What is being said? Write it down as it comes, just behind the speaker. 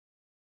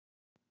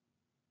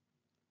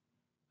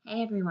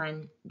Hey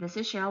everyone, this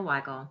is Cheryl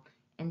Weigel,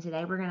 and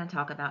today we're going to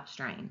talk about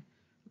strain.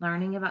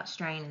 Learning about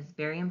strain is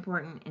very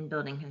important in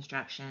building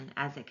construction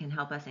as it can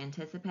help us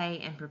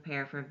anticipate and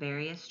prepare for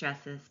various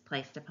stresses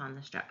placed upon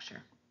the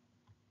structure.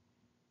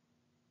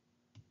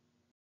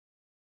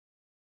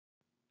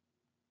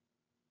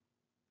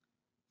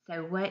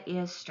 So what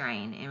is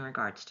strain in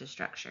regards to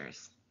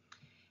structures?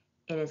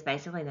 It is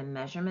basically the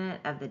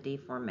measurement of the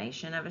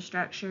deformation of a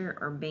structure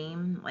or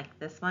beam like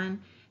this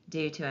one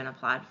due to an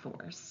applied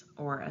force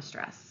or a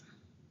stress.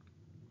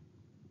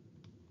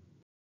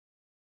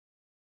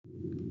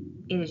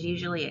 It is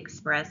usually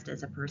expressed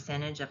as a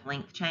percentage of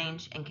length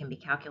change and can be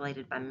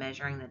calculated by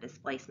measuring the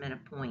displacement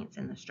of points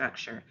in the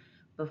structure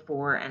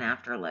before and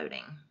after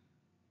loading.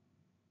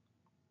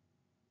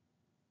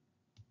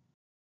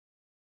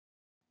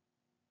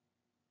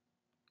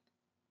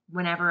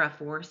 Whenever a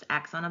force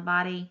acts on a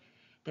body,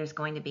 there's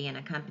going to be an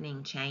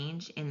accompanying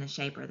change in the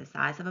shape or the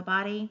size of a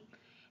body,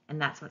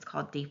 and that's what's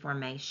called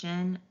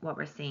deformation, what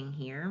we're seeing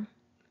here.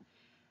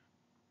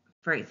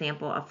 For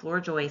example, a floor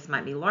joist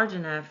might be large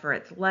enough for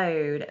its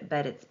load,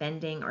 but it's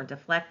bending or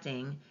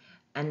deflecting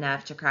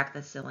enough to crack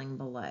the ceiling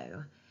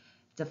below.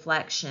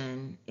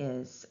 Deflection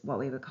is what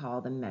we would call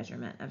the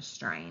measurement of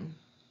strain.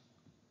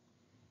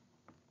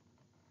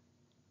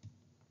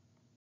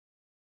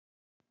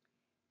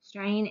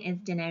 Strain is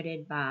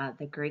denoted by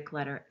the Greek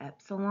letter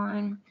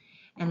epsilon,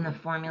 and the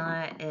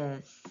formula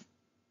is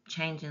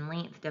change in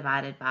length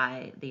divided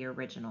by the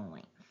original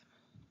length.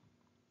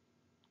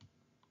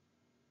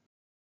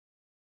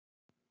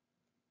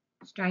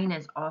 Strain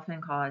is often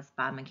caused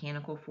by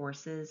mechanical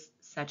forces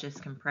such as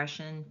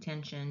compression,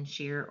 tension,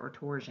 shear, or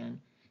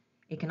torsion.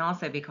 It can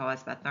also be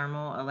caused by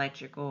thermal,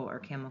 electrical, or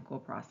chemical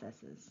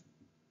processes.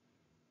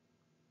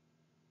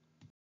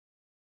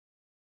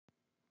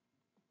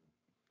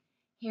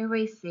 Here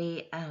we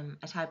see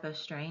a type of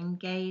strain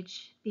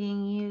gauge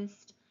being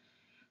used.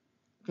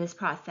 This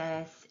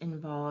process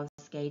involves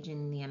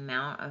gauging the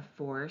amount of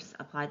force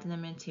applied to the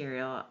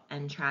material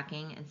and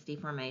tracking its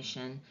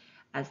deformation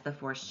as the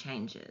force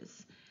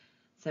changes.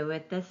 So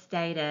with this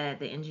data,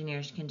 the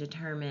engineers can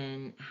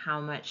determine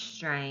how much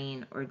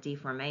strain or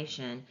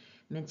deformation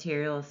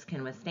materials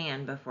can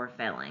withstand before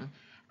failing,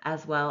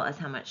 as well as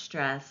how much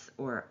stress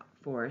or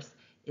force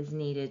is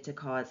needed to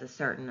cause a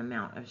certain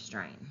amount of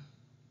strain.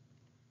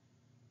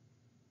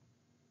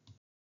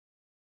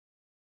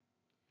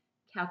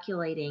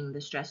 Calculating the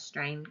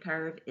stress-strain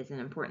curve is an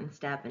important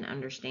step in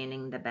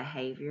understanding the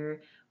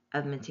behavior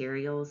of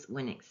materials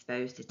when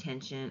exposed to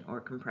tension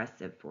or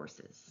compressive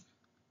forces.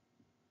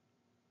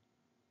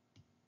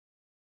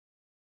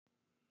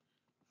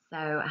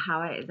 So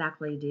how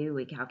exactly do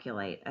we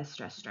calculate a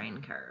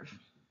stress-strain curve?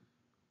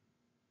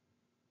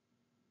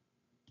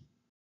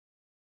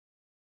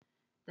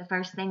 The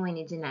first thing we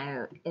need to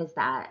know is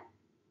that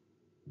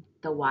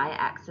the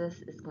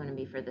y-axis is going to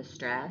be for the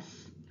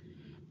stress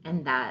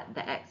and that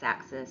the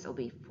x-axis will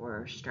be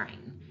for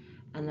strain.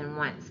 And then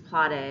once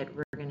plotted,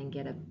 we're going to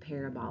get a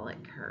parabolic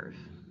curve.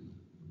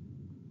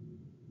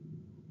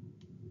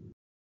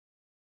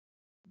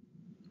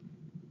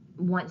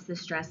 Once the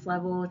stress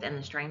levels and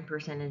the strain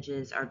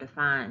percentages are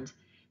defined,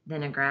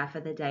 then a graph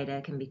of the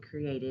data can be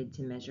created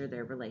to measure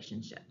their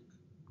relationship.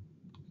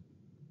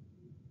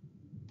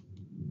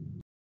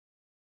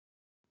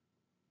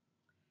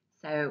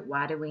 So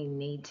why do we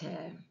need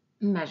to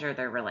measure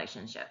their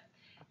relationship?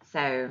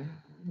 So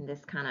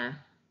this kind of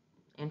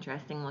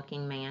interesting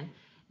looking man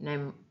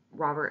named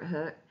Robert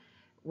Hooke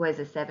was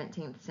a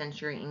 17th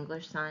century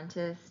English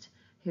scientist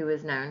who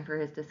is known for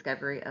his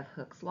discovery of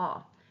Hooke's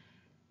law.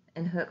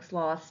 And Hooke's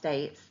law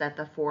states that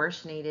the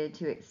force needed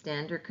to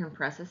extend or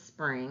compress a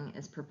spring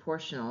is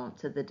proportional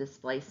to the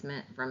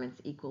displacement from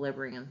its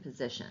equilibrium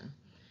position.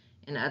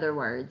 In other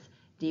words,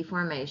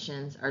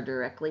 deformations are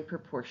directly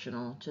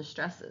proportional to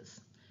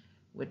stresses,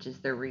 which is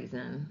the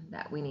reason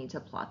that we need to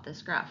plot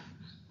this graph.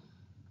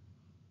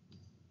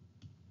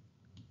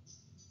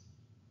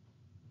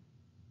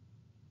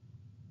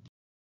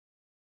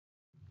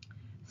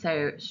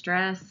 So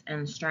stress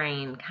and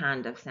strain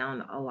kind of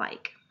sound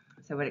alike.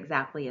 So what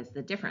exactly is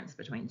the difference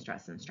between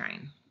stress and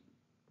strain?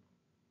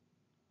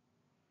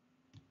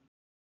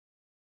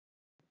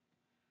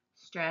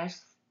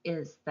 Stress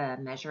is the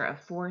measure of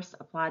force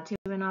applied to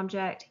an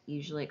object,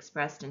 usually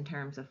expressed in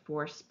terms of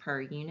force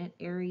per unit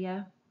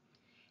area.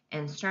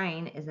 And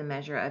strain is a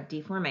measure of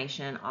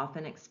deformation,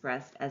 often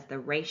expressed as the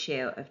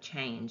ratio of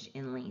change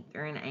in length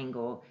or an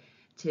angle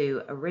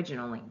to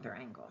original length or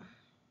angle.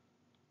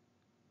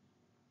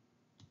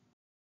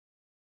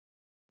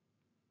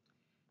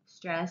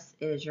 Stress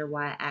is your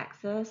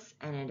y-axis,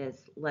 and it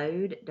is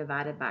load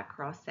divided by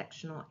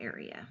cross-sectional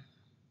area.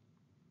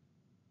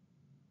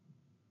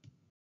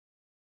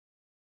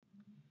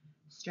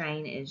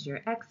 Strain is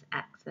your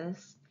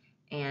x-axis,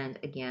 and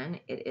again,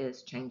 it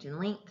is change in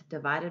length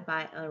divided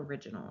by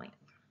original length.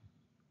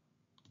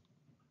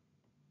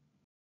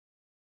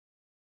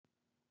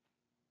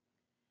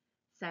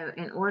 So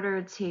in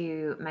order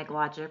to make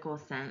logical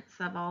sense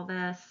of all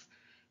this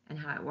and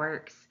how it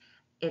works,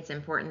 it's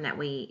important that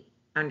we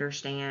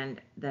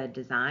understand the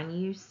design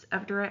use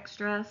of direct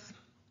stress.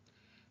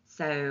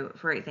 So,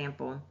 for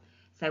example,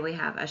 say we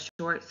have a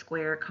short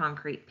square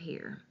concrete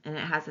pier and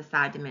it has a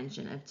side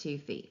dimension of 2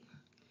 feet.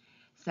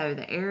 So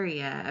the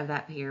area of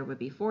that pier would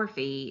be 4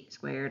 feet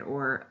squared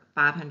or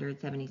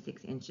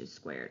 576 inches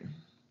squared.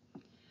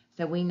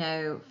 So we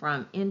know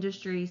from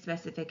industry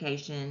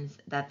specifications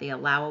that the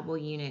allowable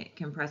unit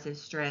compressive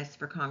stress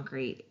for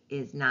concrete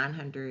is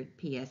 900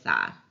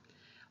 psi,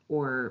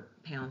 or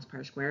pounds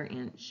per square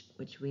inch,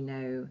 which we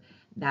know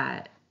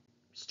that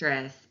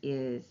stress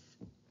is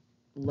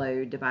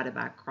load divided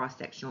by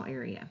cross-sectional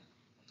area.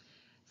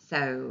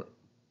 So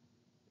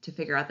to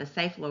figure out the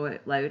safe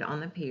load on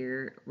the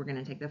pier, we're going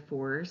to take the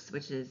force,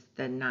 which is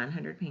the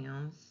 900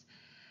 pounds,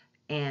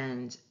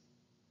 and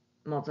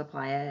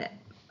multiply it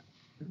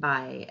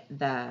by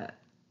the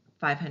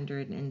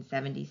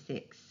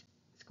 576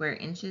 square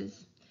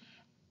inches,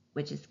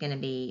 which is going to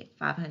be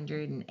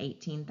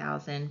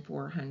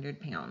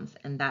 518,400 pounds.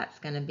 And that's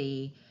going to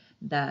be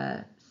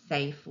the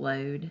safe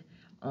load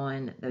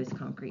on those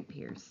concrete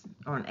piers,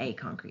 on a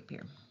concrete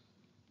pier.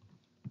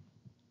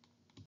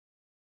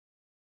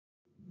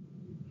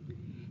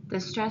 The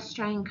stress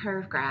strain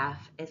curve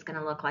graph is going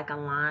to look like a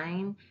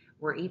line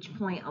where each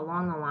point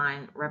along the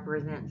line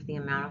represents the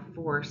amount of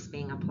force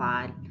being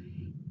applied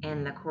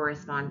and the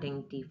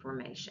corresponding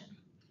deformation.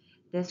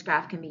 This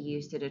graph can be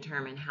used to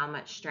determine how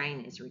much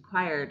strain is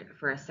required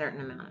for a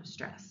certain amount of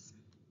stress.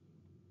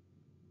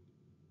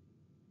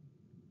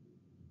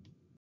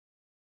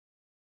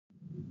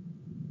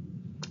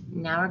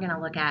 Now we're going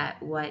to look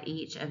at what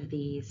each of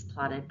these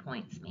plotted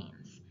points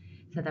means.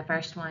 So the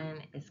first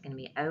one is going to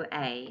be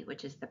OA,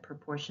 which is the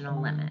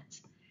proportional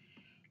limit.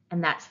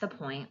 And that's the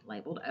point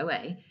labeled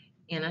OA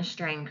in a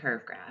strain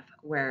curve graph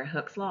where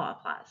Hooke's law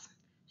applies.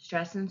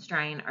 Stress and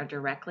strain are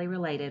directly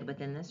related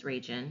within this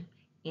region.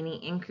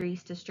 Any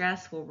increase to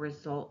stress will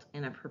result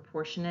in a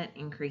proportionate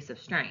increase of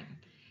strain.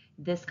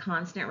 This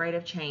constant rate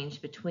of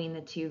change between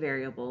the two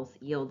variables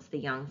yields the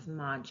Young's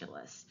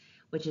modulus,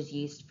 which is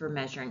used for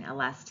measuring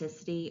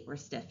elasticity or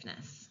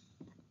stiffness.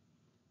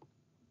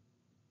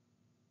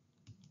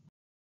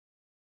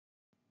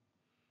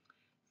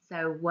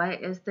 So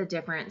what is the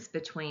difference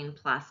between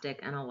plastic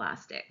and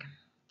elastic?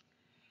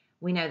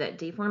 We know that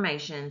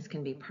deformations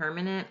can be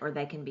permanent or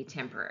they can be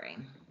temporary.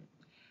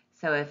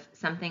 So if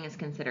something is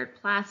considered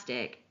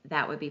plastic,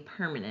 that would be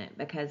permanent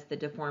because the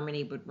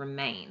deformity would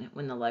remain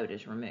when the load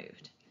is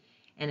removed.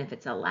 And if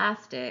it's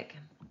elastic,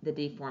 the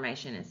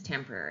deformation is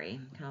temporary,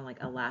 kind of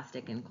like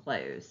elastic in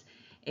clothes.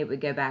 It would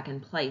go back in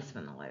place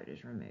when the load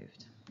is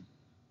removed.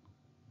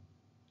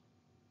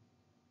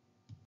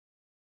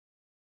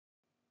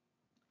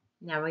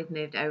 Now we've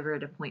moved over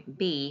to point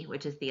B,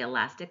 which is the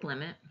elastic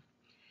limit.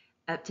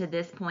 Up to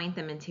this point,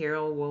 the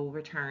material will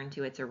return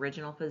to its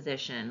original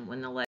position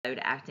when the load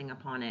acting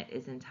upon it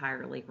is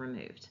entirely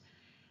removed.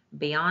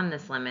 Beyond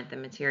this limit, the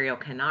material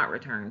cannot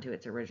return to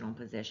its original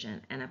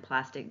position and a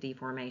plastic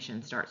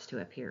deformation starts to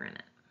appear in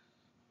it.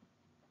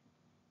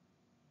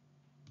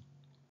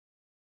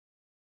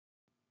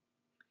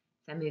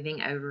 So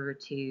moving over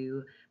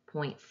to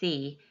point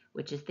C,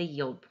 which is the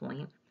yield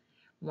point.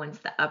 Once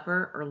the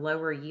upper or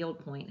lower yield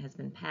point has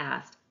been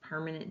passed,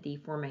 permanent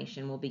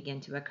deformation will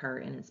begin to occur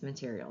in its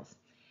materials.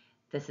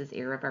 This is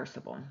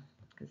irreversible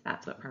because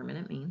that's what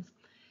permanent means.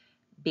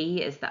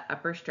 B is the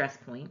upper stress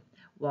point,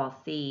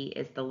 while C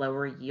is the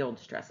lower yield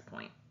stress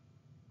point.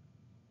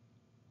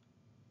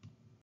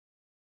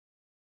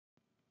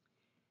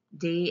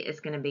 D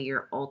is going to be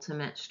your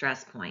ultimate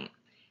stress point.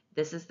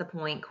 This is the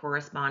point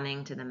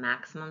corresponding to the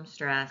maximum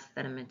stress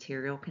that a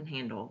material can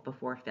handle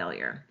before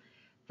failure.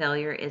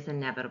 Failure is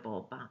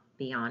inevitable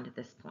beyond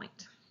this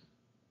point.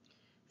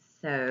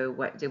 So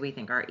what do we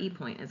think our E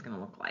point is going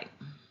to look like?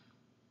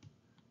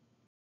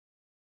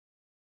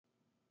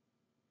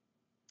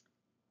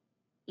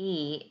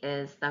 E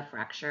is the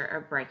fracture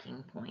or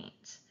breaking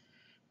point.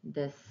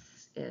 This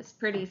is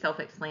pretty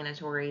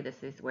self-explanatory.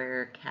 This is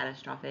where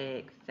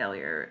catastrophic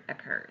failure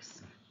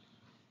occurs.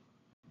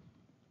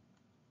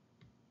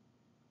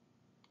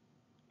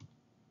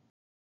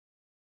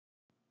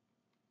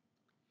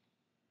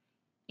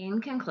 In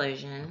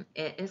conclusion,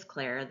 it is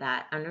clear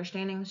that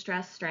understanding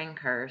stress-strain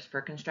curves for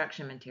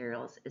construction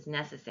materials is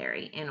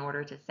necessary in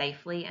order to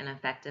safely and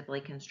effectively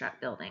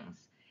construct buildings.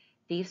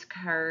 These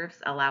curves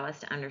allow us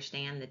to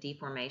understand the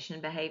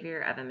deformation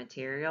behavior of a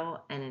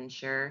material and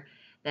ensure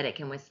that it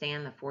can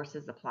withstand the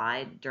forces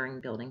applied during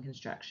building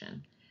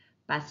construction.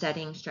 By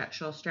studying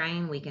structural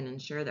strain, we can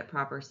ensure that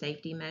proper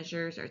safety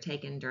measures are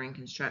taken during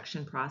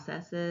construction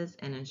processes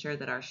and ensure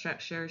that our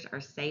structures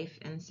are safe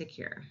and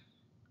secure.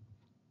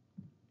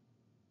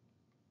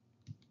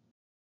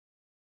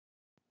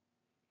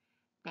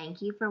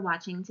 Thank you for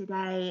watching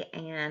today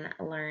and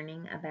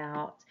learning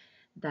about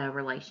the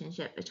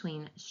relationship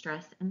between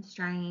stress and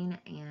strain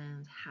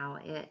and how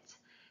it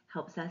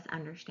helps us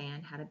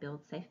understand how to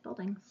build safe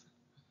buildings.